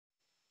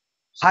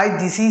Hi,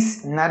 this is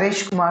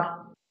Naresh Kumar.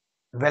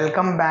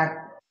 Welcome back.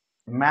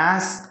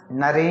 Maths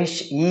Naresh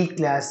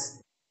E-Class.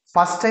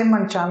 First time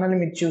మన ఛానల్ని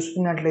మీరు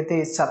చూస్తున్నట్లయితే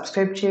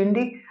సబ్స్క్రైబ్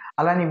చేయండి.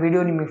 అలానే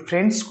వీడియోని మీ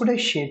ఫ్రెండ్స్ కూడా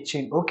షేర్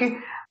చేయండి. ఓకే,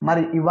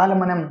 మరి ఇవాళ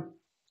మనం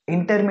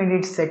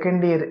ఇంటర్మీడియట్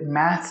సెకండ్ ఇయర్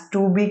మ్యాథ్స్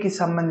 2Bకి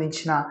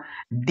సంబంధించిన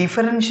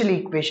differential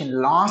equation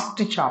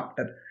last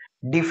chapter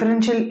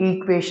differential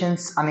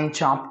equations అనే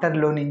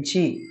చాప్టర్లో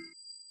నుంచి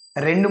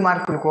 2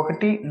 మార్కులకు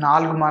ఒకటి,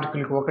 4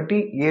 మార్కులకు ఒకటి,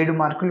 7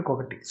 మార్కులకు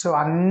ఒకటి. సో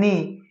అన్ని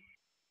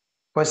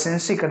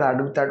క్వశ్చన్స్ ఇక్కడ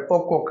అడుగుతాడు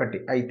ఒక్కొక్కటి.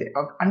 అయితే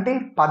అంటే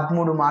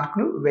 13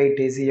 మార్కులు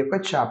వెయిటేజీ యొక్క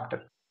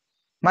చాప్టర్.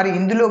 మరి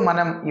ఇందులో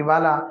మనం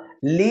ఇవాళ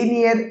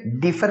linear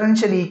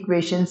differential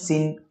equations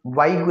in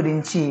why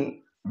గురించి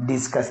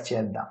డిస్కస్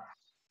చేద్దాం.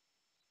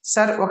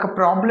 సార్, ఒక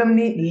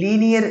ప్రాబ్లమ్ని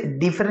linear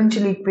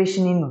differential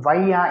equation in why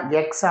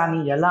X అని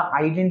ఎలా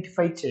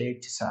ఐడెంటిఫై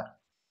చేయొచ్చు సార్?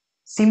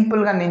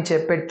 సింపుల్గా నేను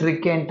చెప్పే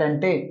ట్రిక్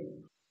ఏంటంటే,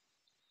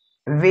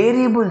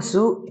 వేరియబుల్స్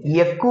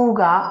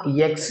ఎక్కువగా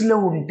ఎక్స్లో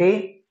ఉంటే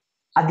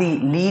అది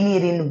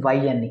లీనియర్ ఇన్ వై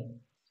అని,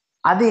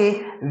 అదే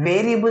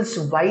వేరియబుల్స్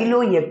వైలో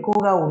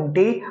ఎక్కువగా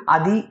ఉంటే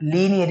అది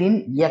లీనియర్ ఇన్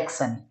ఎక్స్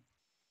అని.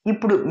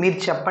 ఇప్పుడు మీరు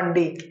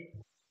చెప్పండి.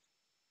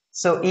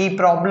 సో ఈ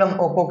ప్రాబ్లం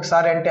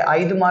ఒక్కొక్కసారి అంటే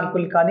 5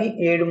 మార్కులు కానీ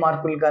 7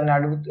 మార్కులు కానీ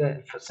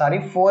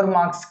 4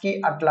 మార్క్స్కి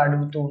అట్లా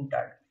అడుగుతూ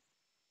ఉంటాడు,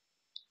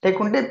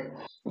 లేకుంటే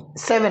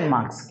 7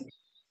 మార్క్స్కి.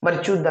 మరి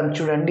చూద్దాం,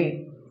 చూడండి.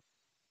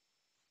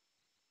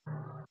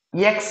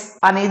 ఎక్స్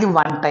అనేది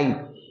 1 టైం,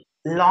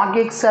 లాగ్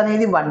ఎక్స్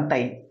అనేది 1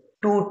 టైం,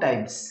 2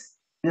 టైమ్స్,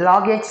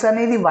 లాగ్ ఎక్స్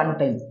అనేది 1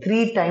 టైం,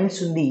 3 టైమ్స్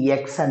ఉంది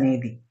ఎక్స్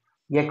అనేది.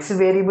 ఎక్స్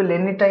వేరియబుల్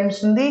ఎన్ని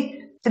టైమ్స్ ఉంది?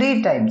 3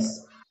 టైమ్స్.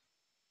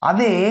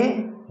 అదే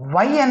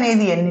వై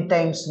అనేది ఎన్ని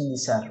టైమ్స్ ఉంది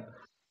సార్?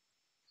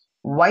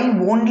 వై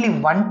ఓన్లీ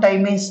 1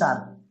 టైమే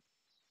సార్.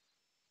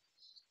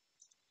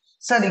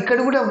 సార్ ఇక్కడ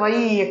కూడా వై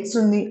ఎక్స్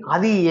ఉంది,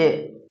 అది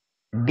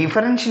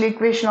differential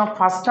equation of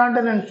first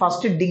order and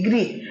first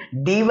degree,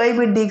 DY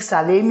by dx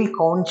అదేమి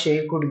కౌంట్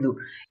చేయకూడదు.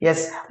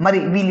 ఎస్, మరి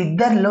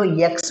వీళ్ళిద్దరిలో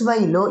ఎక్స్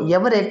వైలో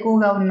ఎవరు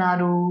ఎక్కువగా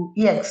ఉన్నారు?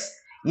 ఎక్స్.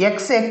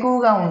 ఎక్స్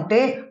ఎక్కువగా ఉంటే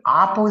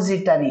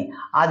ఆపోజిట్ అని,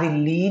 అది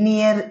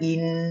లీనియర్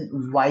ఇన్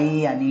వై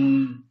అని.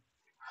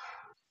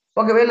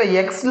 ఒకవేళ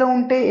ఎక్స్లో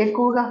ఉంటే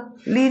ఎక్కువగా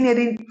లీనియర్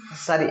ఇన్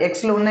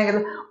ఎక్స్లో ఉన్నాయి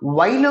కదా,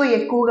 వైలో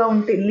ఎక్కువగా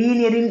ఉంటే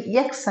లీనియర్ ఇన్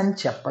ఎక్స్ అని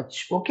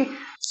చెప్పచ్చు. ఓకే,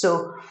 సో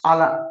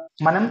అలా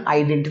మనం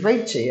ఐడెంటిఫై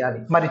చేయాలి.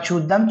 మరి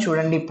చూద్దాం,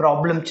 చూడండి.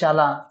 ప్రాబ్లం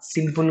చాలా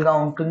సింపుల్గా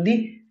ఉంటుంది.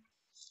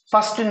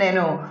 ఫస్ట్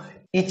నేను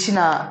ఇచ్చిన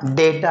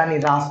డేటాని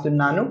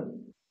రాస్తున్నాను.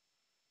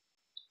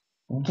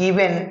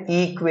 గివెన్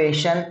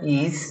ఈక్వేషన్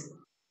ఈజ్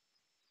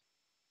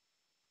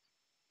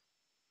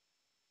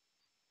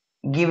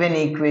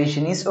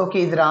ఓకే,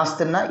 ఇది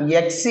రాస్తున్నా.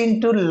 X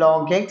into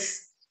log X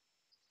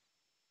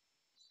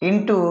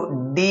into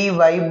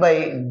DY by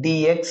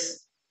dx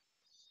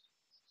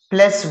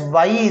plus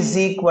why is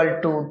equal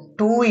to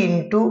 2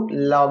 into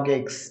log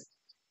X.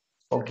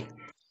 Okay,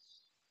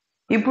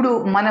 ఇప్పుడు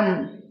మనం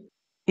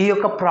ఈ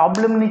యొక్క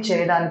ప్రాబ్లమ్ని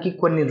చేయడానికి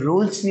కొన్ని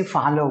రూల్స్ని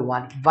ఫాలో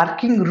అవ్వాలి.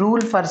 Working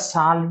rule for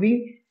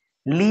solving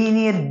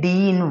linear D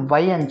in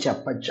why అని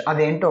చెప్పచ్చు.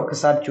 అదేంటో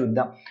ఒకసారి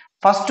చూద్దాం.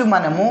 ఫస్ట్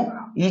మనము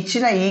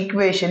ఇచ్చిన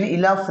ఈక్వేషన్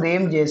ఇలా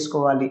ఫ్రేమ్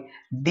చేసుకోవాలి.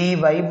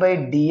 DY by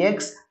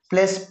dx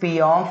plus P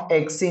of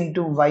X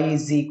into why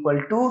is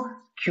equal to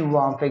queue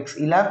of X,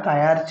 ఇలా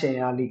తయారు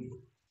చేయాలి.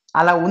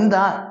 అలా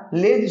ఉందా?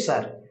 లేదు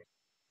సార్.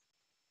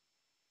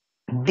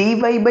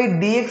 డివై బై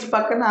డిఎక్స్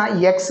పక్కన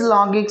ఎక్స్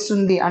లాగ్ ఎక్స్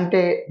ఉంది,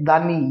 అంటే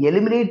దాన్ని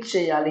ఎలిమినేట్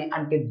చేయాలి,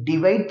 అంటే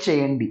డివైడ్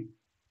చేయండి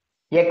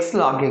ఎక్స్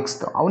లాగ్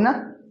ఎక్స్తో, అవునా?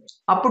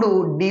 అప్పుడు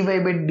డివై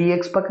బై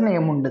డిఎక్స్ పక్కన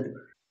ఏముండదు.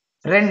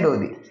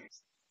 రెండోది,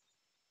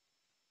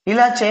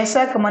 ఇలా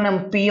చేశాక మనం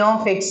పి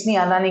ఆఫ్ ఎక్స్ని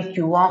అలానే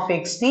క్యూ ఆఫ్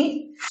ఎక్స్ని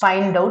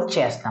ఫైండ్ అవుట్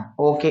చేస్తాం.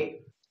 ఓకే,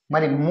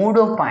 మరి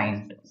మూడో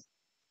పాయింట్,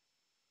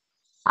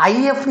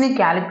 ఐఎఫ్ని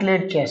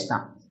క్యాలిక్యులేట్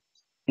చేస్తాం.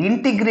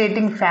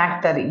 ఇంటిగ్రేటింగ్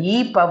ఫ్యాక్టర్ ఈ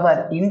power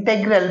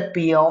integral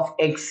P of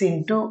X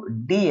into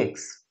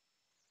dx.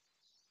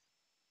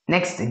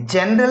 Next,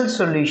 general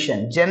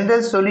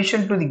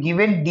solution to the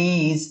given D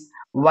is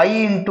why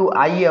into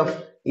if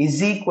is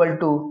equal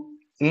to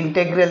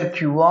integral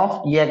queue of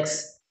X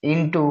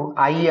into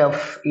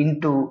if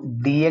into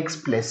dx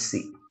plus C.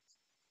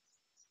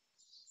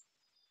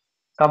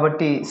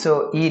 కాబట్టి so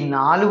ఈ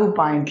 4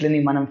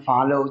 పాయింట్లని మనం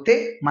follow అవుతే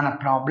మన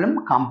problem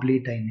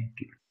complete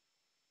అయినట్టు.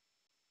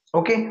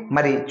 Okay,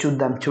 మరి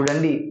చూద్దాం,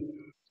 చూడండి.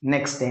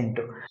 Next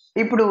ఏంటో,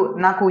 ఇప్పుడు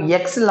నాకు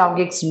ఎక్స్ లాగ్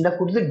ఎక్స్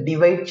ఉండకూడదు,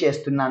 డివైడ్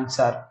చేస్తున్నాను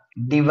sir.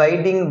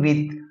 Dividing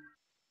with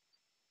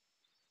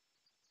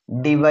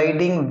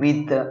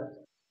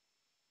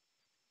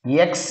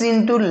X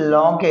into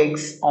log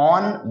X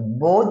on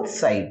both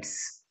sides.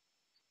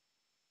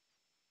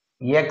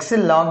 X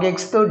log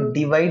ఎక్స్తో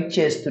divide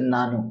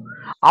చేస్తున్నాను,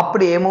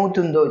 అప్పుడు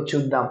ఏమవుతుందో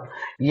చూద్దాం.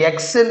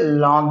 X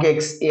log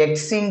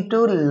X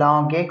into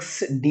log X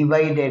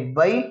divided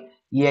by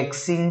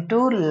X into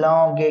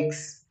log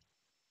X,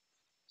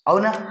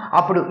 అవునా?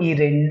 అప్పుడు ఈ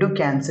రెండు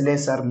క్యాన్సిల్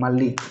సార్.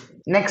 మళ్ళీ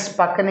నెక్స్ట్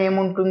పక్కన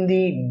ఏముంటుంది?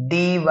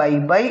 DY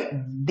by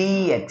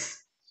dx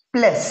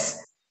plus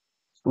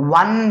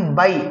 1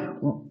 by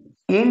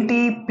ఏంటి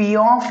p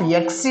of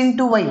x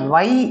into y,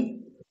 y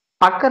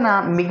పక్కన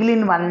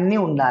మిగిలినవన్నీ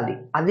ఉండాలి,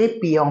 అదే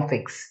p of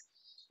x.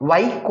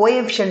 y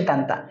coefficient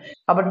అంతా,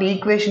 కాబట్టి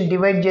ఈక్వేషన్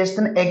డివైడ్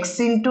చేస్తున్న x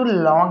ఇంటూ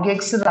లాగ్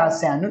x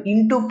రాశాను,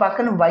 ఇంటూ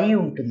పక్కన y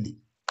ఉంటుంది,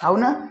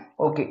 అవునా?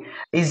 Okay,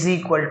 is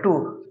equal to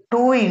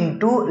 2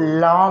 into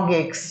log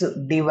x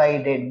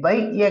divided by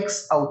x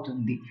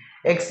అవుతుంది.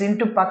 x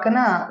ఇంటూ పక్కన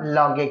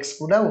లాగ్ x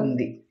కూడా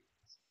ఉంది.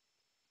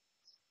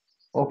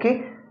 ఓకే,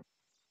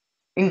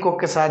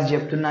 ఇంకొకసారి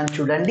చెప్తున్నాను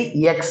చూడండి.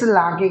 x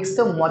log x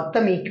తో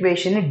మొత్తం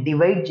ఈక్వేషన్ ని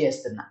డివైడ్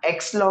చేస్తున్నా. x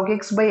log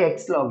x by x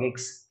log x,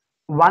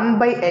 1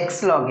 by x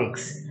log x,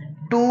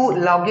 2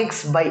 log x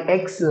by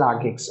x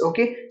log x.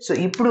 Okay, so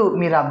ఇప్పుడు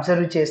మీరు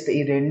అబ్జర్వ్ చేస్తే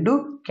ఈ రెండు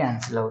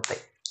క్యాన్సిల్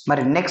అవుతాయి.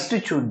 మరి నెక్స్ట్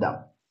చూద్దాం.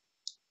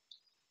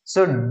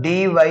 So dy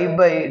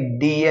by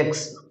dx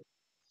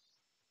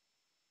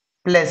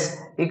plus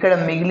ఇక్కడ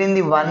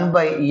మిగిలింది 1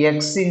 by x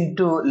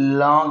into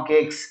log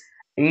x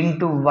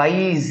into y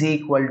is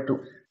equal to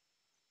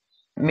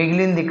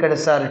మిగిలింది ఇక్కడ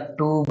సార్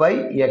 2 బై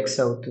x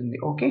అవుతుంది.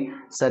 ఓకే,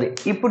 సరే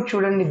ఇప్పుడు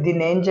చూడండి,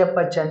 దీన్ని ఏం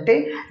చెప్పచ్చు అంటే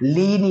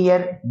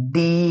లీనియర్ d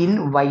ఇన్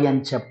y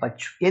అని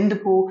చెప్పచ్చు.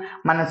 ఎందుకు?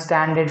 మన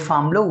స్టాండర్డ్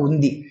ఫామ్ లో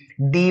ఉంది,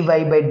 dy by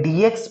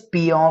dx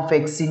p of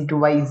x into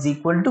y is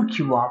equal to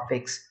q of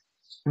x,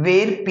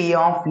 wear p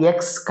of x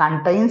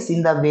contains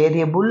in the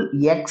variable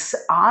x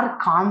are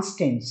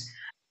constants.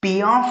 p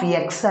of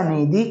x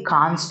అనేది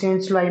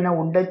constants లో అయినా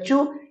ఉండొచ్చు,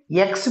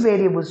 x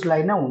variables లో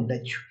అయినా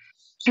ఉండొచ్చు.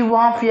 q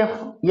of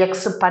x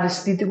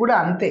పరిస్థితి కూడా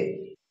అంతే,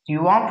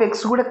 q ఆఫ్ x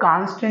కూడా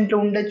కాన్స్టెంట్ లో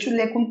ఉండొచ్చు,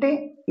 లేకుంటే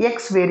x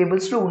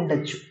వేరియబుల్స్ లో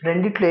ఉండొచ్చు,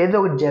 రెండిట్లో ఏదో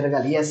ఒకటి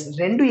జరగాలి. ఎస్,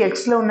 రెండు x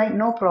లో ఉన్నాయి,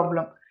 నో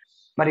ప్రాబ్లం.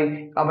 మరి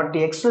కాబట్టి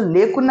x లో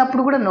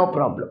లేకున్నప్పుడు కూడా నో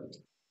ప్రాబ్లం.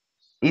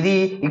 ఇది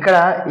ఇక్కడ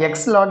x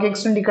log x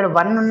నుండి ఇక్కడ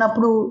 1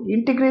 ఉన్నప్పుడు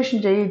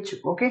ఇంటిగ్రేషన్ చేయొచ్చు.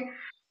 ఓకే,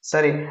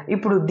 సరే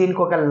ఇప్పుడు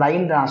దీనికి ఒక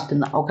లైన్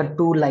రాస్తున్నా, ఒక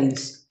 2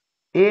 లైన్స్.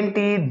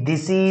 ఏంటి?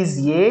 This is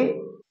a,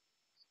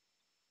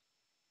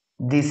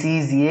 this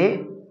is a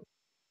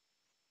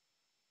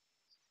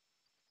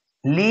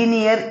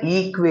linear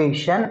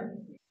equation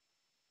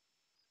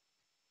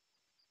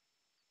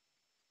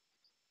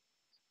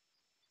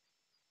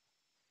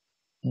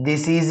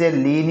this is a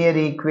linear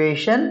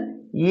equation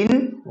in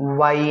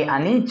y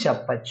అని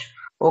చెప్పచ్చు.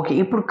 ఓకే,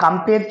 ఇప్పుడు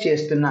కంపేర్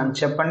చేస్తున్నాను,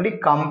 చెప్పండి.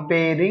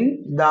 Comparing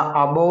the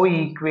above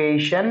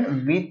equation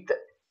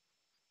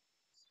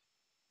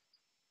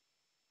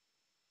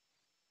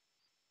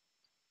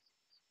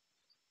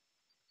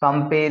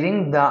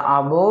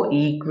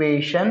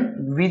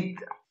with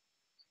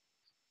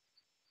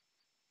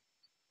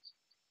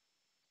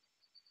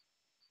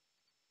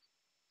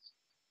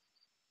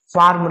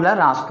formula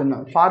రాస్తున్నాం.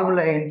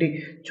 ఫార్ములా ఏంటి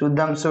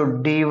చూద్దాం. So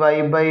dy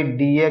by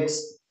dx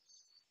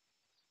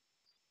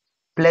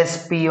plus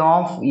p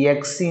of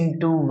x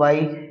into y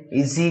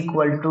is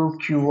equal to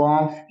q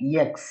of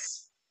x.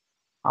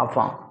 ఆ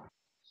form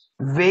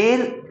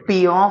wear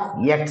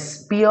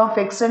p of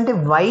x అంటే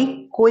y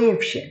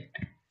coefficient,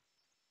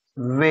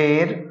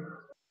 wear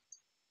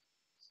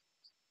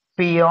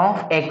p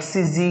of x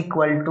is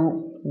equal to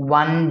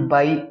 1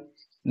 by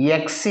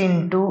x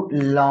into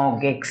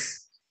log x.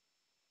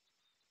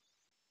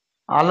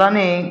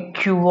 అలానే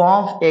q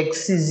of x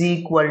is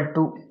equal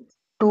to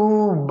 2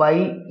 by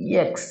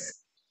x.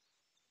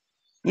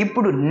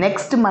 ఇప్పుడు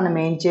next మనం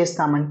ఏం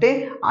చేస్తామంటే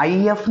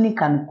ఐఎఫ్ని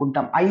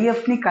కనుక్కుంటాం.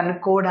 ఐఎఫ్ని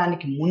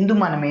కనుక్కోవడానికి ముందు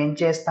మనం ఏం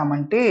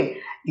చేస్తామంటే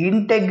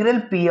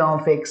integral p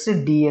of x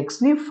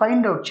dxని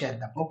find out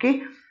చేద్దాం. ఓకే,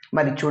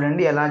 మరి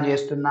చూడండి ఎలా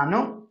చేస్తున్నాను.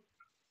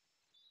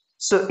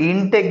 So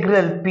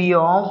integral p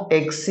of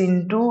x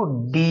into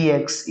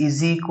dx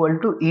is equal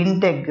to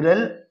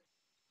integral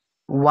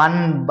 1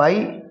 by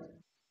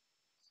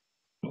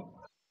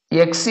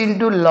x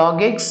into log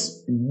x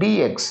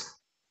dx.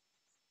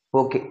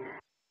 Okay,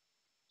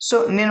 so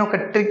నేను ఒక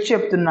ట్రిక్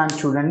చెప్తున్నాను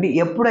చూడండి.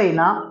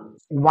 ఎప్పుడైనా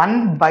 1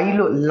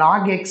 బైలో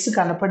లాగ్ ఎక్స్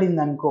కనపడింది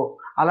అనుకో,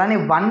 అలానే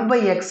 1 బై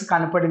ఎక్స్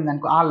కనపడింది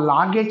అనుకో, ఆ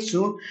లాగ్ ఎక్స్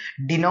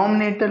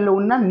డినామినేటర్లో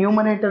ఉన్న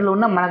న్యూమరేటర్లో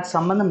ఉన్న మనకు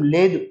సంబంధం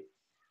లేదు,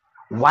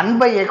 1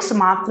 బై ఎక్స్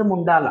మాత్రం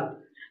ఉండాల.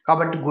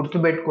 కాబట్టి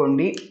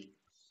గుర్తుపెట్టుకోండి,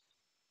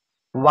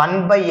 1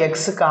 బై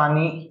ఎక్స్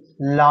కానీ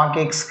లాగ్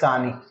ఎక్స్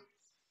కానీ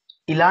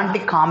ఇలాంటి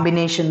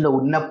కాంబినేషన్లో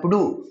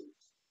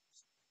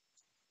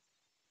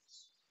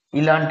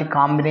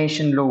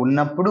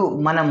ఉన్నప్పుడు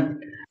మనం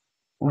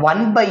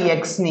 1 బై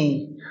ఎక్స్ని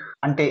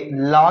అంటే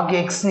లాగ్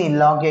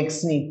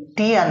ఎక్స్ని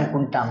టీ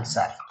అనుకుంటాం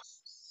సార్,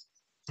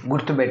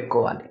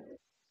 గుర్తుపెట్టుకోవాలి.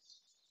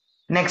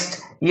 నెక్స్ట్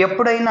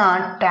ఎప్పుడైనా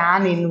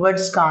tan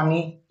ఇన్వర్స్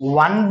కానీ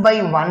 1 బై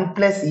 1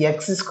 ప్లస్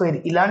ఎక్స్ స్క్వేర్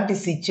ఇలాంటి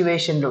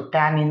సిచ్యువేషన్లో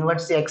tan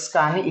ఇన్వర్స్ ఎక్స్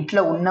కానీ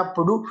ఇట్లా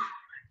ఉన్నప్పుడు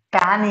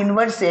tan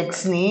ఇన్వర్స్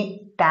ఎక్స్ని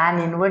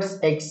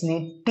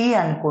టీ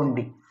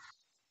అనుకోండి.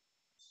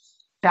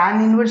 tan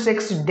inverse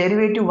X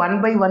derivative 1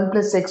 by 1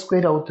 plus X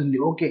square అవుతుంది.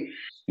 ఓకే,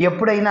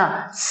 ఎప్పుడైనా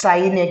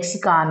sin ఎక్స్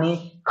కానీ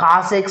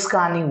cos ఎక్స్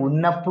కానీ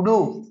ఉన్నప్పుడు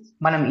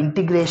మనం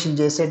ఇంటిగ్రేషన్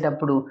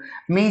చేసేటప్పుడు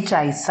మీ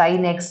చాయిస్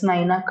sin ఎక్స్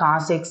నైనా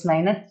cos ఎక్స్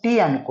నైనా టీ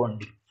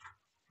అనుకోండి.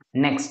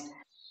 నెక్స్ట్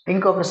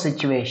ఇంకొక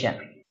సిచ్యువేషన్,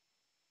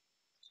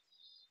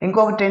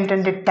 ఇంకొకటి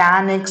ఏంటంటే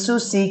tan X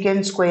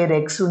secant square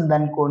X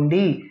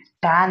ఉందనుకోండి,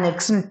 tan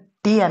ఎక్స్ని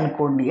టీ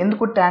అనుకోండి.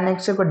 ఎందుకు tan x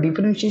యొక్క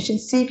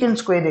డిఫరెన్షియేషన్ సీకెంట్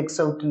స్క్వేర్ x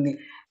అవుతుంది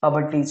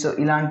కాబట్టి సో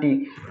ఇలాంటి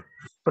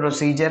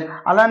ప్రొసీజర్.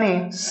 అలానే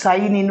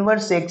సైన్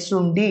ఇన్వర్స్ x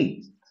ఉండి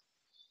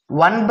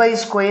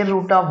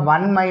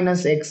 1/√1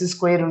 -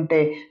 x² ఉంటే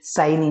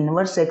సైన్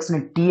ఇన్వర్స్ x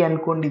ని t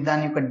అనుకోండి,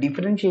 దాని యొక్క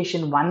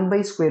డిఫరెన్షియేషన్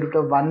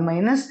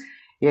 1/√1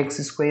 -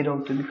 x²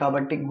 అవుతుంది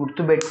కాబట్టి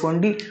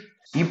గుర్తుపెట్టుకోండి.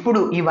 ఇప్పుడు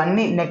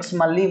ఇవన్నీ నెక్స్ట్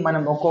మళ్ళీ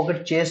మనం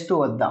ఒక్కొక్కటి చేస్తూ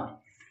వద్దాం.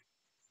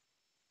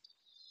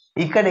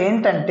 ఇక్కడ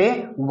ఏంటంటే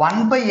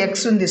 1/x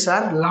ఉంది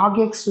సార్, log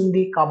x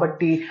ఉంది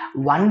కాబట్టి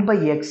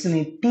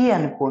 1/xని t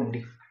అనుకోండి.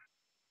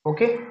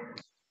 ఓకే,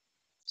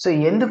 సో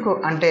ఎందుకు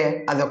అంటే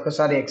అది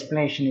ఒక్కసారి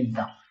ఎక్స్ప్లెనేషన్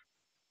ఇద్దాం.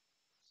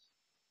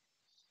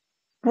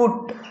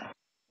 Put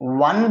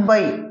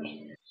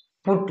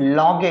 1/పుట్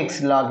log x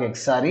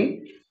sorry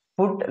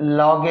put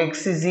log x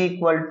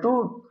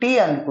t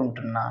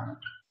అనుకుంటున్నాను.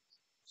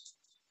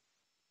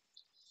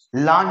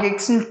 log x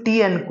ని t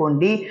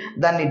అనుకోండి,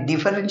 దాన్ని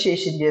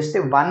డిఫరెన్షియేషన్ చేస్తే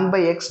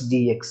 1/x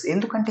dx.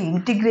 ఎందుకంటే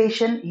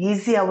ఇంటిగ్రేషన్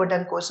ఈజీ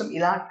అవ్వడం కోసం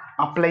ఇలా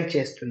అప్లై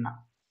చేస్తున్నా.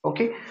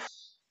 ఓకే,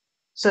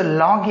 సో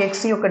log x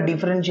యొక్క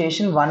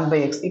డిఫరెన్షియేషన్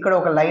 1/x. ఇక్కడ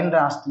ఒక లైన్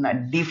రాస్తున్నా,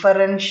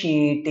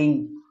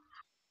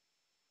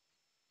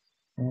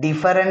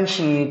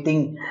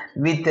 differentiating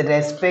with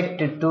respect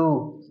to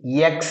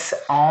x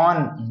on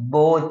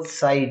both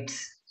sides.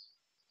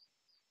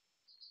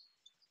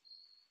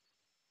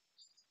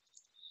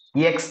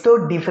 x తో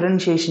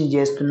డిఫరెన్షియేషన్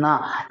చేస్తున్నా,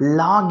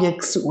 log x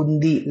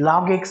ఉంది,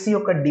 log x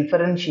యొక్క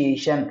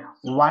డిఫరెన్షియేషన్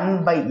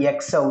 1/x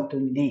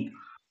అవుతుంది.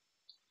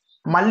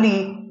 మళ్ళీ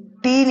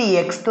tని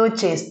x తో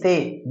చేస్తే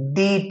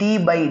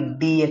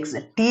dt/dx,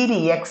 tని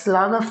x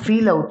లాగా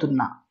ఫీల్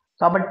అవుతున్నా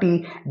కాబట్టి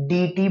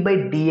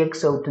dt/dx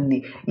అవుతుంది.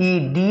 ఈ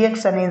dx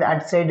అనేది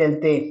అటు సైడ్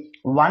వెళ్తే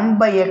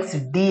 1/x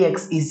dx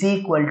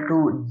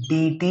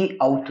dt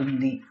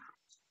అవుతుంది.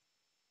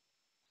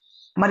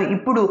 మరి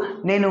ఇప్పుడు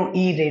నేను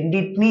ఈ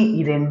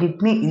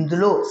రెండింటిని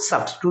ఇందులో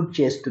సబ్స్టిట్యూట్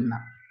చేస్తున్నా.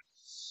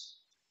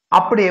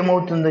 అప్పుడు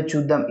ఏమవుతుందో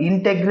చూద్దాం.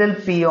 Integral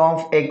p of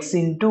x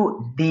into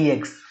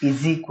dx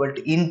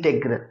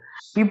integral.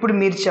 ఇప్పుడు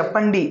మీరు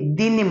చెప్పండి,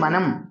 దీన్ని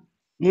మనం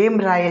ఏం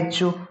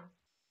రాయొచ్చు?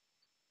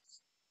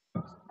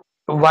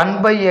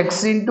 1/x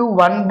into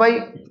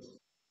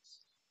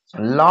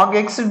 1/log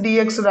x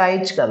dx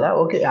రాయొచ్చు కదా.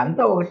 ఓకే,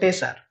 అంతా ఒకటే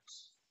sir.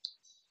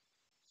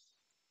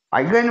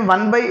 again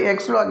 1/x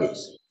log x.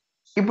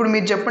 ఇప్పుడు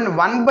మీరు చెప్పండి,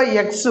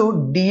 1/x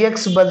dx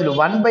బదులు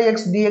 1/x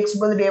dx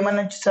బదులు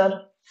ఏమనొచ్చు sir?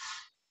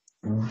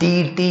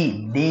 dt.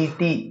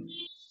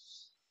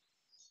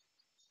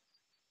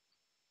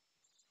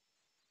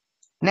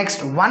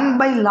 Next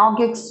 1/log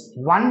x,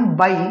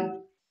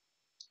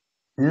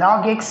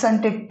 1/log x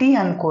అంటే t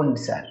అనుకోండి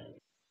సార్.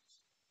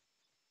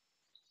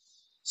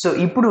 సో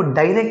ఇప్పుడు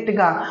డైరెక్ట్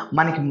గా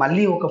మనకి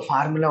మళ్ళీ ఒక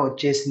ఫార్ములా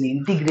వచ్చేసింది,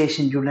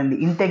 ఇంటిగ్రేషన్ చూడండి,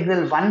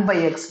 ఇంటెగ్రల్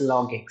 1/x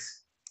log x.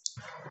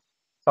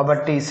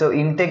 కాబట్టి so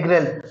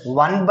integral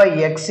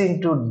 1/x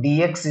into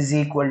dx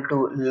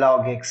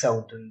log x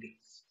అవుతుంది.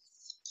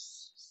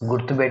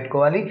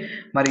 గుర్తుపెట్టుకోవాలి.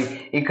 మరి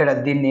ఇక్కడ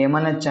దీన్ని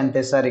ఏమనొచ్చు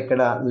అంటే సార్,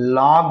 ఇక్కడ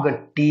log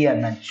t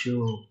అనొచ్చు.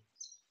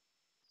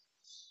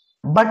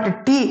 బట్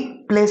t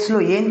ప్లేస్ లో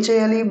ఏం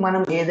చేయాలి?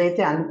 మనం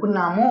ఏదైతే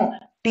అనుకున్నామో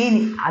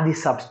tని అది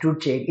సబ్స్టిట్యూట్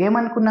చేయాలి.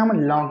 ఏమనుకున్నాము?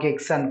 log x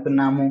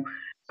అనుకున్నాము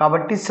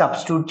కాబట్టి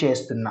సబ్స్టిట్యూట్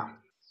చేస్తున్నా.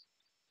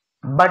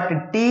 బట్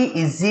t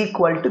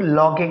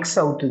log x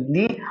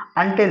అవుతుంది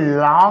అంటే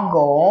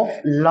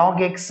log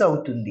x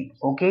అవుతుంది.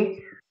 ఓకే,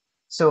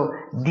 సో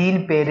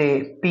దీని పేరే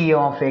p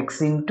of x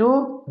into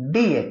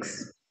dx.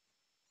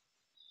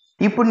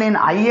 ఇప్పుడు నేను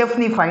if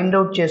ని ఫైండ్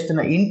అవుట్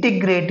చేస్తున్నా,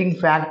 integrating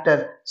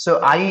factor. So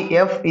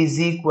if e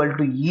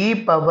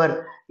power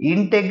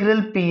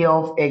integral p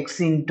of x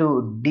into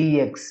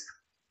dx,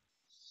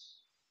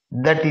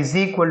 that is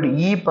equal to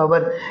e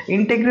power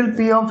integral p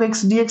of x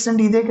dx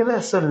అంటే ఇదే కదా.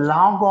 So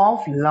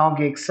log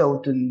x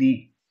అవుతుంది.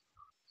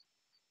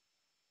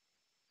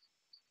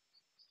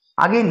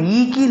 Again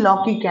ఈకి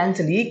లాగ్కి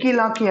cancel, ఈకి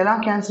లాగ్కి ఎలా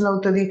cancel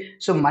అవుతుంది?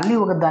 So మళ్ళీ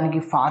ఒక దానికి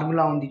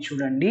ఫార్ములా ఉంది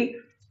చూడండి,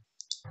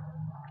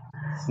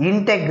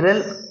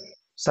 integral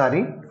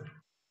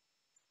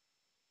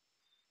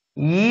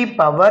e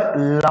power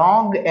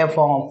log f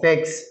of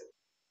x.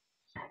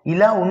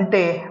 ఇలా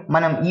ఉంటే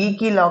మనం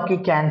ఈకి లాగ్కి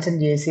క్యాన్సిల్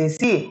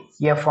చేసేసి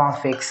f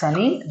of x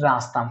అని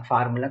రాస్తాం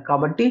ఫార్ములా.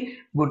 కాబట్టి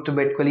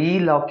గుర్తుపెట్టుకోవాలి, ఈ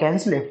log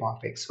cancel f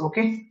of x.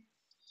 Okay,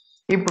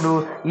 ఇప్పుడు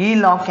ఈ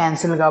లాగ్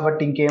క్యాన్సిల్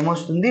కాబట్టి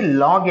ఇంకేమొస్తుంది?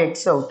 log x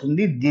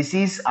అవుతుంది. This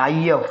is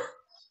if.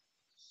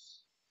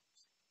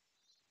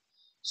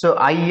 So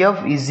if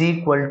is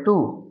equal to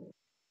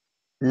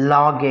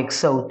log x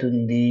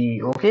అవుతుంది.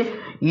 ఓకే,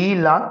 ఈ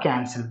లాగ్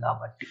క్యాన్సిల్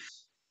కాబట్టి.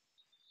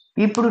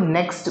 ఇప్పుడు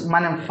నెక్స్ట్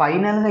మనం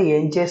ఫైనల్గా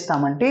ఏం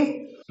చేస్తామంటే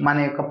మన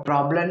యొక్క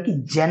ప్రాబ్లంకి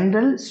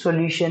జనరల్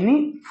సొల్యూషన్ని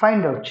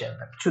ఫైండ్ అవుట్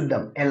చేద్దాం.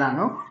 చూద్దాం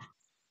ఎలానో.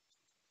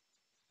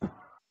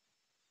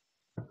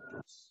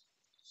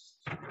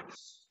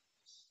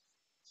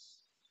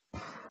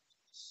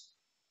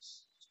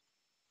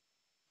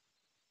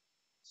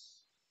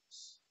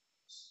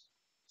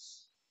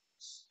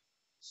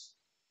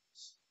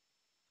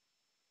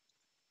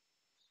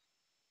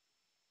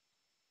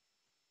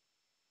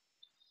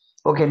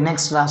 ఓకే,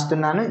 నెక్స్ట్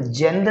రాస్తున్నాను.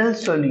 General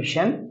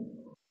solution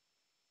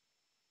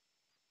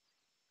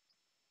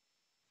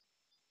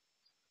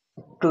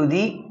to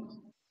the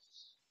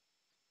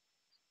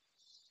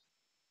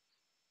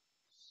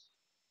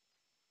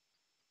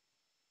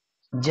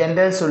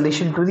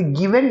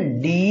given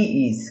d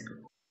is.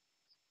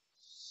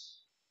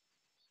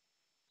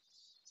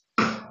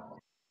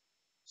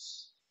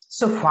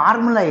 So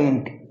formula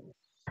ఏంటి?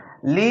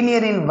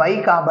 లీనియర్ ఇన్ y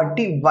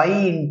కాబట్టి y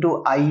ఇంటూ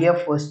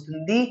if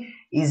వస్తుంది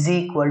is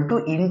equal to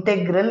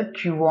integral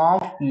q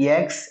of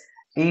x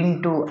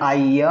into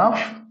if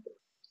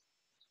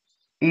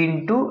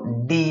into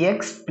dx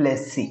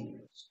plus c.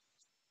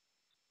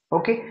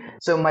 Okay,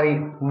 so మరి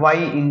y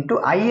into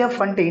if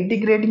అంటే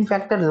integrating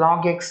factor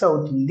log x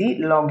అవుతుంది.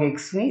 log x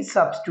ని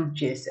substitute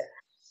చేశా.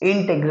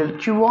 Integral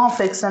q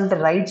of x అంటే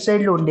right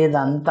side లో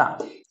ఉండేదంతా,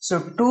 so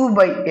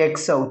 2/x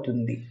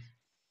అవుతుంది.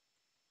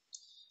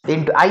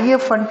 Into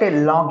if అంటే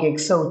log x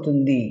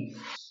అవుతుంది,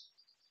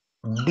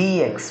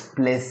 dx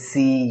ప్లస్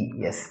c.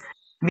 ఎస్,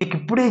 మీకు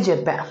ఇప్పుడే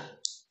చెప్పా,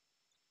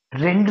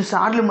 2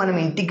 సార్లు మనం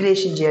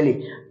ఇంటిగ్రేషన్ చేయాలి.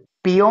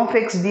 p ఆఫ్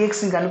x dx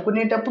ని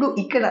కనుక్కునేటప్పుడు,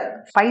 ఇక్కడ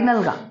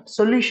ఫైనల్గా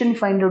సొల్యూషన్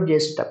ఫైండ్ అవుట్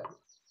చేసేటప్పుడు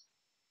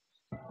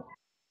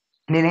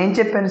నేనేం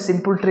చెప్పాను?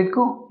 సింపుల్ ట్రిక్,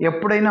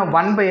 ఎప్పుడైనా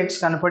 1/x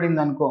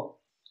కనపడింది అనుకో,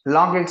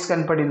 log x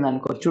కనపడింది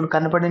అనుకో, చూడు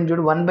కనపడింది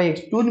చూడు,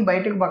 1/x, 2ని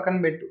బయటకు పక్కన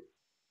పెట్టు,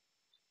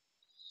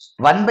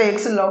 1/x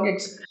log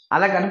x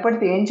అలా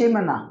కనపడితే ఏం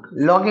చేయమన్నా,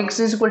 log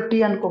x equal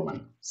t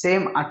అనుకోమని,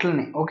 same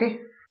అట్లనే. ఓకే,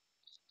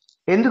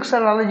 ఎందుకు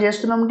సార్ అలా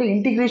చేస్తున్నామంటే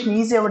ఇంటిగ్రేషన్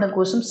ఈజీ అవ్వడం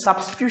కోసం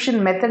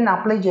సబ్స్టిట్యూషన్ మెథడ్ని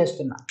అప్లై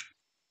చేస్తున్నా.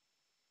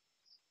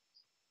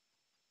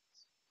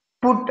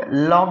 Put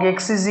log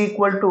x is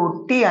equal to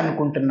t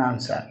అనుకుంటున్నాను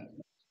సార్.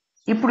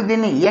 ఇప్పుడు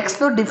దీన్ని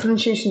xతో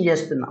డిఫరెన్షియేషన్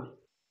చేస్తున్నాం.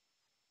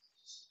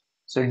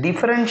 So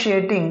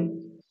differentiating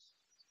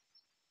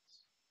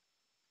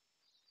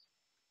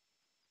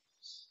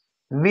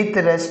with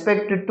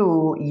respect to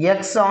x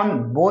on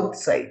both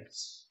sides.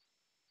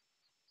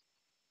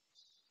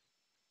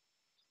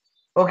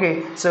 Okay,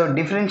 so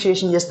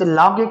differentiation చేస్తే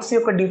log x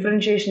యొక్క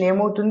డిఫరెన్షియేషన్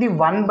ఏమవుతుంది?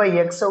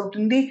 1/x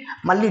అవుతుంది.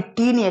 మళ్ళీ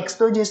tని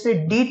xతో చేస్తే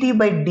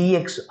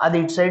dt/dx, అది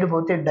ఇటు సైడ్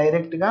పోతే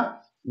డైరెక్ట్గా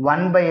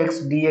 1/x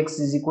dx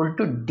is equal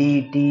to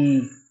dt.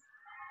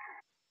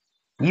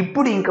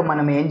 ఇప్పుడు ఇంకా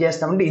మనం ఏం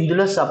చేస్తామంటే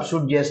ఇందులో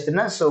సబ్స్టిట్యూట్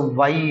చేస్తున్నా. So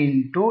y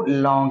into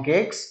log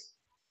x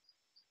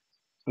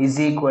is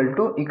equal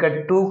to, ఇక్కడ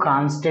 2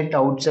 కాన్స్టెంట్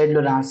అవుట్ సైడ్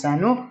లో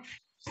రాశాను.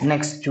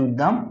 నెక్స్ట్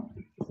చూద్దాం.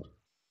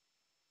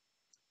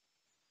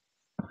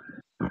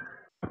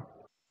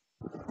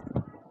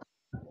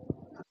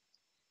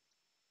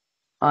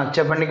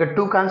 చెప్పండి, ఇక్కడ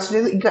 2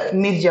 కాన్స్టెంట్, ఇంకా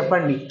మీరు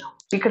చెప్పండి.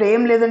 ఇక్కడ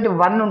ఏం లేదంటే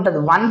 1 ఉంటుంది,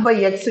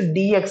 1/x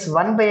dx,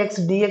 1/x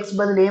dx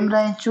బదులు ఏం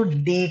రాయొచ్చు?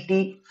 dt.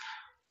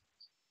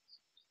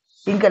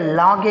 ఇంకా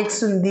log x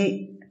ఉంది,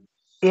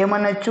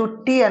 ఏమనొచ్చు?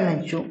 t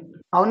అనొచ్చు,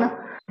 అవునా?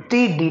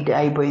 t dt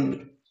అయిపోయింది,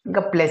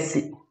 ఇంకా ప్లస్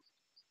c.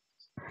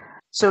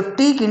 సో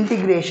టీకి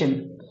ఇంటిగ్రేషన్,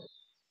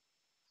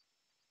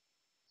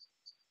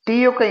 t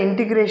యొక్క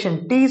ఇంటిగ్రేషన్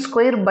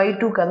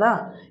t²/2 కదా,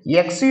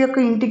 x యొక్క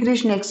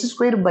ఇంటిగ్రేషన్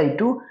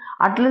x²/2,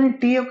 అట్లనే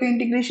t యొక్క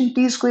ఇంటిగ్రేషన్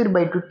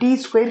t²/2,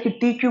 t²కి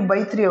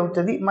t³/3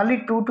 అవుతుంది, మళ్ళీ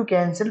 2 to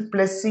cancel,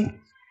 plus c.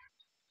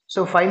 So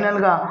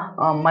ఫైనల్గా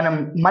మనం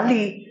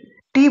మళ్ళీ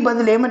t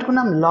బదులు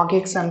ఏమనుకున్నాం? log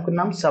x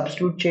అనుకున్నాం.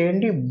 సబ్స్టిట్యూట్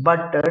చేయండి,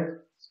 but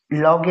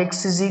log x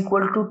is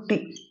equal to t.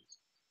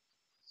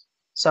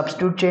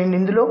 Substitute చేయండి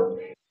ఇందులో,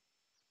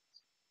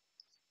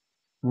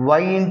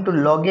 y into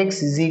log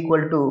x is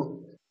equal to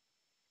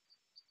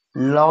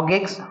log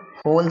x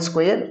whole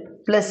square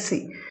plus c.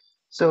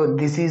 So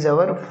this is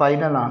our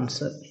final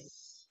answer.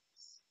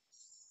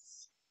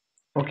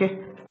 Okay,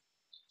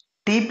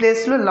 t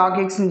place lo log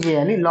x ni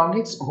cheyali, log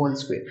x whole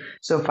square.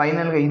 So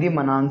final ga idi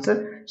mana answer.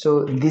 So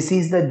this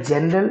is the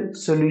general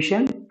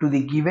solution to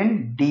the given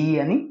d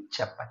ani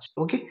cheppachu.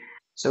 Okay,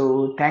 so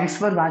thanks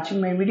for watching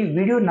my video.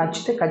 Video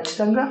nachite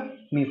kachithanga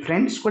me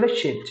friends కూడా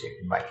share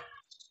చేయండి. Bye.